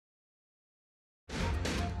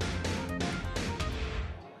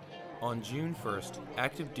On June 1st,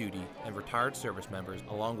 active duty and retired service members,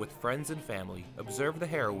 along with friends and family, observed the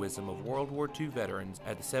heroism of World War II veterans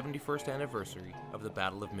at the 71st anniversary of the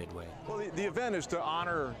Battle of Midway. Well, the event is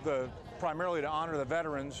primarily to honor the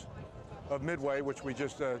veterans of Midway, which we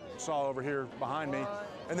just saw over here behind me.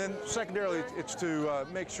 And then secondarily, it's to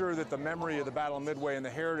make sure that the memory of the Battle of Midway and the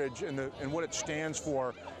heritage and what it stands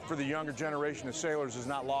for the younger generation of sailors is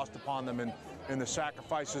not lost upon them and the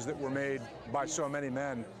sacrifices that were made by so many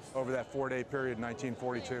men over that 4-day period in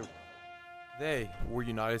 1942. They were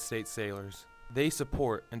United States sailors. They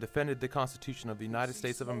support and defended the Constitution of the United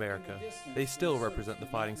States of America. They still represent the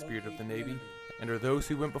fighting spirit of the Navy and are those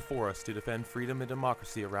who went before us to defend freedom and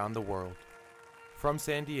democracy around the world. From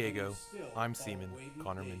San Diego, I'm Seaman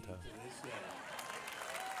Connor Minto.